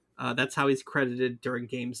 That's how he's credited during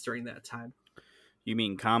games during that time. you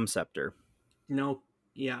mean Comceptor? No,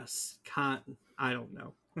 yes, I don't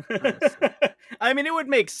know, honestly. I mean, it would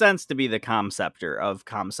make sense to be the Comceptor of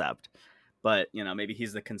concept, but maybe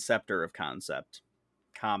he's the conceptor of concept.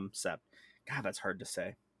 Concept. God, that's hard to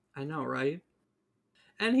say. I know, right?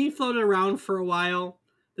 And he floated around for a while.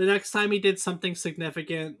 The next time he did something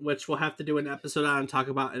significant, which we'll have to do an episode on and talk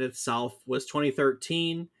about in itself, was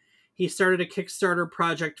 2013. He started a Kickstarter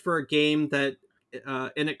project for a game that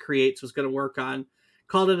Init Creates was going to work on.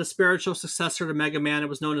 Called it a spiritual successor to Mega Man. It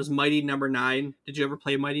was known as Mighty Number Nine. Did you ever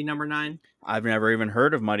play Mighty Number Nine? I've never even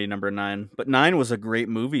heard of Mighty Number Nine, but Nine was a great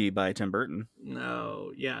movie by Tim Burton.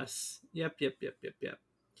 No. Yes. Yep. Yep. Yep. Yep. Yep.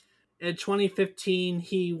 In 2015,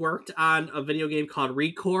 he worked on a video game called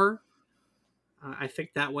Recore. I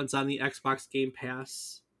think that one's on the Xbox Game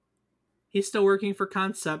Pass. He's still working for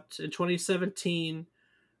Concept. In 2017,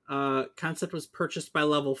 Concept was purchased by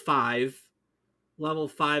Level 5. Level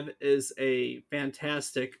 5 is a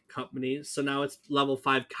fantastic company, so now it's Level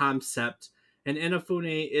 5 Concept, and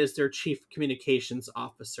Inafune is their chief communications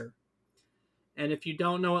officer. And if you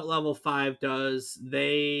don't know what Level 5 does,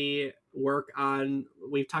 they work on,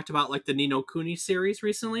 we've talked about like the Ni no Kuni series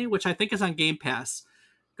recently, which I think is on Game Pass.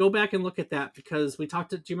 Go back and look at that because do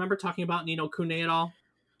you remember talking about Ni no Kuni at all?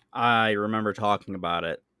 I remember talking about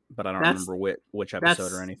it, but I don't That's remember which episode or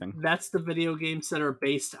that's anything. that's the video games that are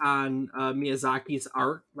based on Miyazaki's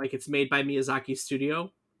art, like it's made by Miyazaki's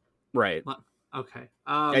studio. Right. Okay.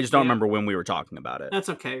 I just don't Yeah, remember when we were talking about it. that's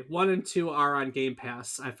okay. 1 and 2 are on Game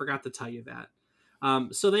Pass. I forgot to tell you that.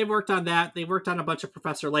 So they worked on that. They worked on a bunch of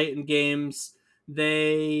Professor Layton games.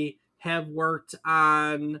 They have worked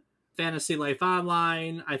on Fantasy Life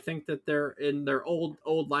Online. I think that they're in their old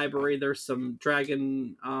library. There's some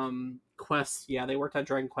Dragon Quest. Yeah, they worked on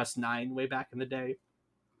Dragon Quest 9 way back in the day.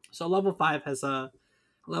 So Level 5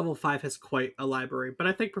 has quite a library, but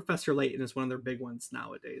I think Professor Layton is one of their big ones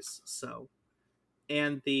nowadays. So,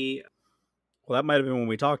 and the Well, that might have been when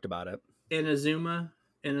we talked about it. Inazuma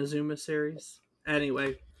Inazuma series.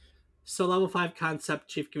 Anyway, so Level 5 Concept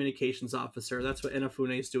Chief Communications Officer. That's what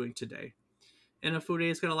Inafune is doing today.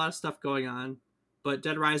 Inafune's got a lot of stuff going on, but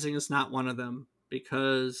Dead Rising is not one of them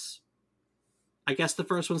because I guess the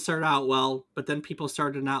first one started out well, but then people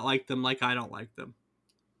started to not like them like I don't like them.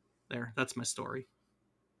 There, that's my story.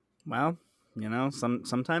 Well,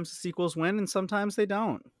 sometimes the sequels win and sometimes they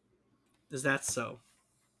don't. Is that so?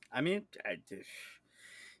 I mean,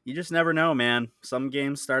 you just never know, man. Some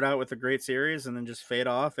games start out with a great series and then just fade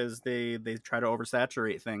off as they try to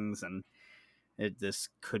oversaturate things, and this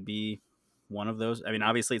could be one of those. I mean,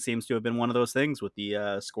 obviously, it seems to have been one of those things with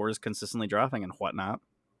the scores consistently dropping and whatnot.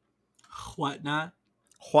 Whatnot?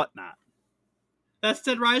 Whatnot. That's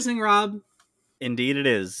Dead Rising, Rob. Indeed, it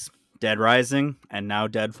is. Dead Rising and now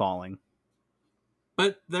Dead Falling.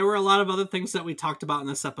 But there were a lot of other things that we talked about in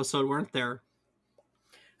this episode, weren't there?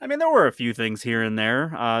 I mean, there were a few things here and there.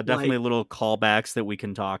 Definitely Like, little callbacks that we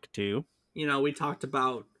can talk to. we talked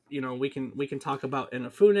about, we can talk about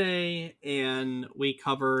Inafune, and we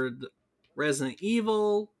covered Resident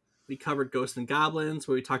Evil. We covered Ghosts and Goblins,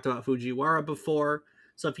 where we talked about Fujiwara before.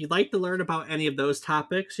 So if you'd like to learn about any of those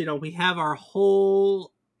topics, we have our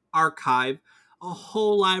whole archive, a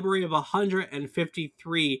whole library of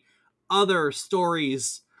 153 other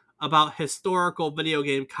stories about historical video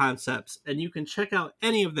game concepts, and you can check out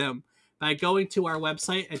any of them by going to our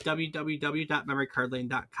website at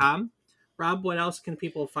www.memorycardlane.com. Rob, what else can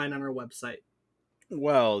people find on our website?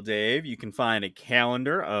 Well, Dave, you can find a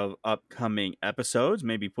calendar of upcoming episodes.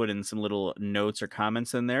 Maybe put in some little notes or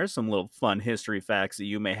comments in there, some little fun history facts that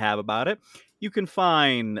you may have about it. You can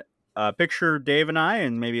find a picture of Dave and I,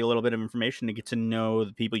 and maybe a little bit of information to get to know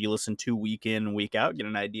the people you listen to week in, week out, get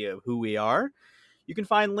an idea of who we are. You can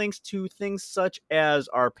find links to things such as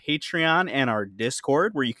our Patreon and our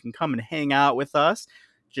Discord, where you can come and hang out with us,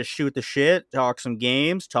 just shoot the shit, talk some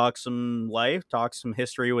games, talk some life, talk some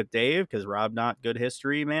history with Dave, because Rob not good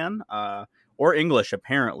history, man. Or English,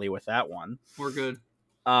 apparently, with that one. We're good.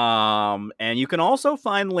 And you can also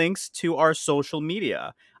find links to our social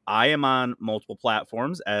media. I am on multiple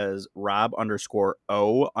platforms as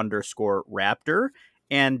Rob_O_Raptor,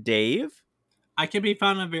 and Dave. I can be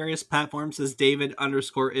found on various platforms as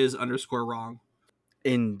David_is_wrong.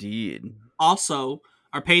 Indeed. Also,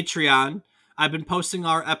 our Patreon. I've been posting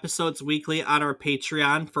our episodes weekly on our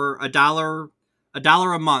Patreon for a dollar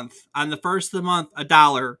a month. On the first of the month,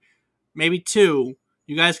 $1, maybe two.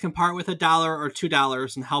 You guys can part with $1 or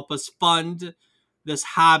 $2 and help us fund this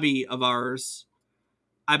hobby of ours.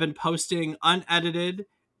 I've been posting unedited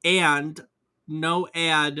and no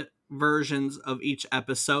ad versions of each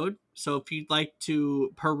episode. So if you'd like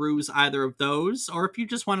to peruse either of those, or if you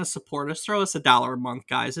just want to support us, throw us $1 a month,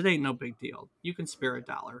 guys. It ain't no big deal. You can spare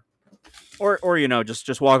 $1. Or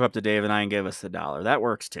just walk up to Dave and I and give us $1. That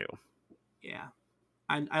works too. Yeah.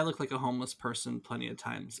 I look like a homeless person plenty of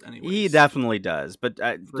times, He anyways. definitely does, but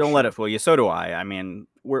don't let it fool you. So do I. I mean,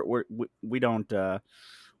 we don't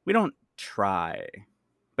try,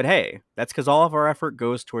 but hey, that's because all of our effort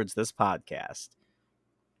goes towards this podcast.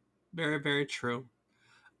 Very, very true.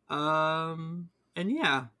 And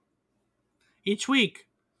yeah, each week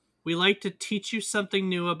we like to teach you something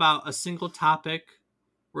new about a single topic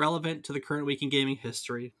relevant to the current week in gaming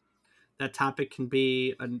history. That topic can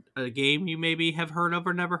be a game you maybe have heard of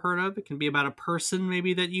or never heard of. It can be about a person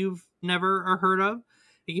maybe that you've never or heard of.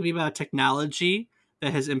 It can be about technology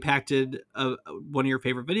that has impacted one of your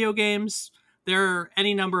favorite video games. There are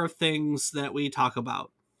any number of things that we talk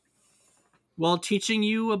about. While teaching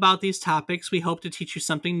you about these topics, we hope to teach you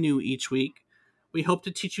something new each week. We hope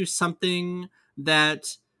to teach you something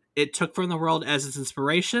that it took from the world as its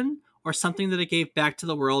inspiration, or something that it gave back to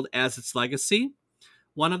the world as its legacy.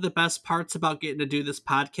 One of the best parts about getting to do this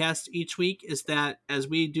podcast each week is that as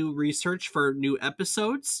we do research for new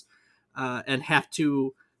episodes and have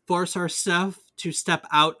to force ourselves to step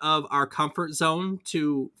out of our comfort zone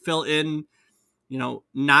to fill in,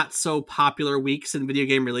 not so popular weeks in video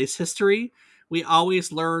game release history, we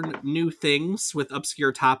always learn new things with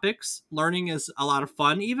obscure topics. Learning is a lot of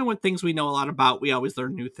fun. Even with things we know a lot about, we always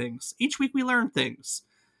learn new things. Each week we learn things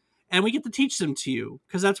and we get to teach them to you,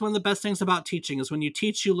 because that's one of the best things about teaching is when you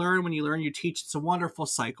teach, you learn. When you learn, you teach. It's a wonderful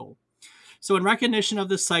cycle. So in recognition of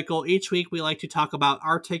this cycle, each week we like to talk about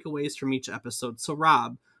our takeaways from each episode. So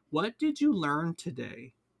Rob, what did you learn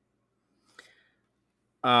today?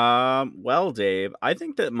 Well, Dave, I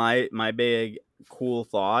think that my big cool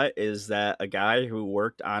thought is that a guy who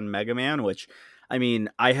worked on Mega Man, which I mean,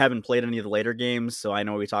 I haven't played any of the later games, so I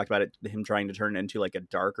know we talked about it, him trying to turn it into like a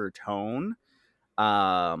darker tone.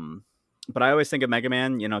 Um, but I always think of Mega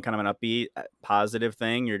Man, kind of an upbeat, positive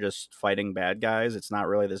thing. You're just fighting bad guys. It's not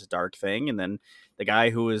really this dark thing. And then the guy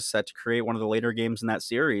who is set to create one of the later games in that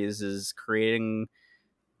series is creating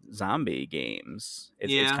zombie games.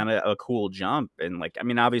 It's Yeah. kind of a cool jump. And like, I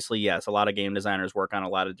mean, obviously, yes, a lot of game designers work on a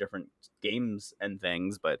lot of different games and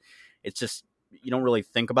things, but it's just, you don't really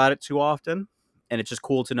think about it too often. And it's just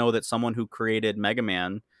cool to know that someone who created Mega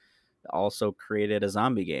Man also created a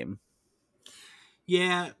zombie game.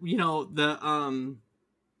 Yeah, the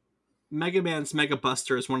Mega Man's Mega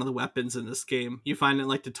Buster is one of the weapons in this game. You find it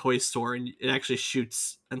like the toy store, and it actually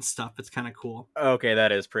shoots and stuff. It's kind of cool. Okay,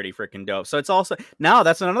 that is pretty freaking dope. So it's also now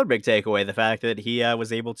that's another big takeaway: the fact that he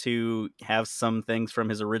was able to have some things from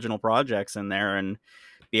his original projects in there and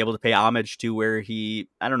be able to pay homage to where he,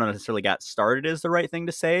 I don't know necessarily got started is the right thing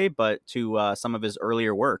to say, but to some of his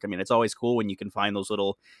earlier work. I mean, it's always cool when you can find those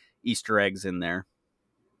little Easter eggs in there.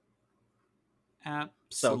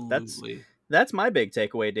 So Absolutely. that's my big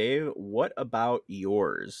takeaway, Dave. What about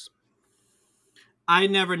yours? I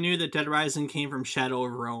never knew that Dead Rising came from Shadow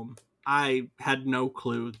of Rome. I had no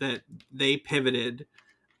clue that they pivoted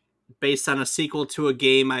based on a sequel to a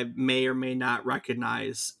game I may or may not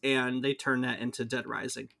recognize, and they turned that into Dead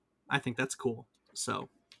Rising. I think that's cool. So,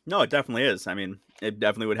 No, it definitely is. I mean, it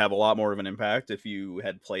definitely would have a lot more of an impact if you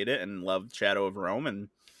had played it and loved Shadow of Rome and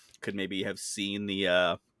could maybe have seen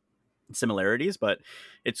the similarities. But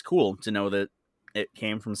it's cool to know that it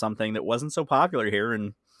came from something that wasn't so popular here,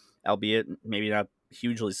 and albeit maybe not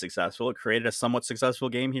hugely successful, it created a somewhat successful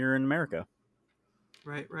game here in America.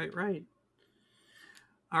 right, right, right.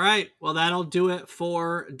 All right. Well, that'll do it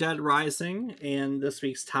for Dead Rising and this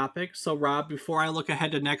week's topic. So, Rob, before I look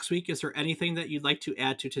ahead to next week, is there anything that you'd like to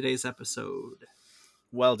add to today's episode?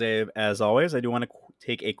 Well, Dave, as always, I do want to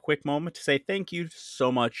take a quick moment to say thank you so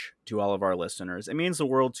much to all of our listeners. It means the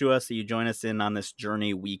world to us that you join us in on this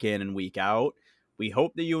journey week in and week out. We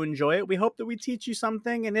hope that you enjoy it. We hope that we teach you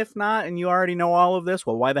something. And if not, and you already know all of this,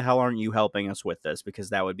 well, why the hell aren't you helping us with this? Because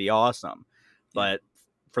that would be awesome. Yeah. But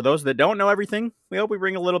for those that don't know everything, we hope we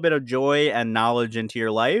bring a little bit of joy and knowledge into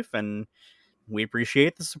your life. And we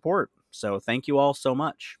appreciate the support. So thank you all so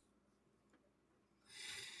much.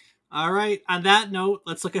 All right. On that note,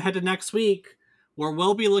 let's look ahead to next week, where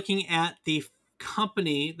we'll be looking at the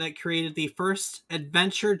company that created the first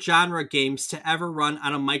adventure genre games to ever run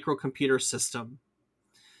on a microcomputer system.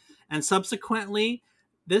 And subsequently,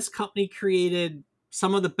 this company created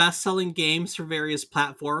some of the best selling games for various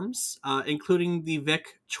platforms, including the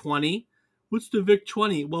VIC 20. What's the VIC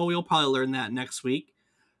 20? Well, we'll probably learn that next week.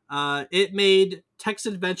 It made text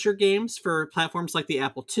adventure games for platforms like the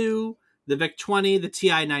Apple II, the VIC 20, the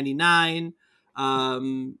TI 99.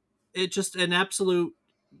 It just an absolute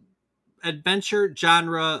adventure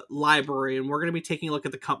genre library, and we're going to be taking a look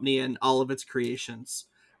at the company and all of its creations.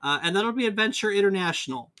 And that'll be Adventure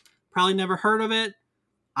International. Probably never heard of it.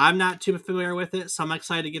 I'm not too familiar with it, so I'm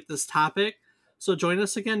excited to get this topic. So join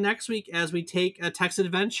us again next week as we take a text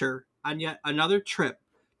adventure on yet another trip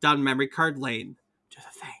down memory card lane. Do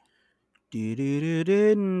the thing. Do do do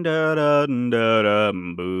do da da da da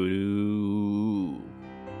boo.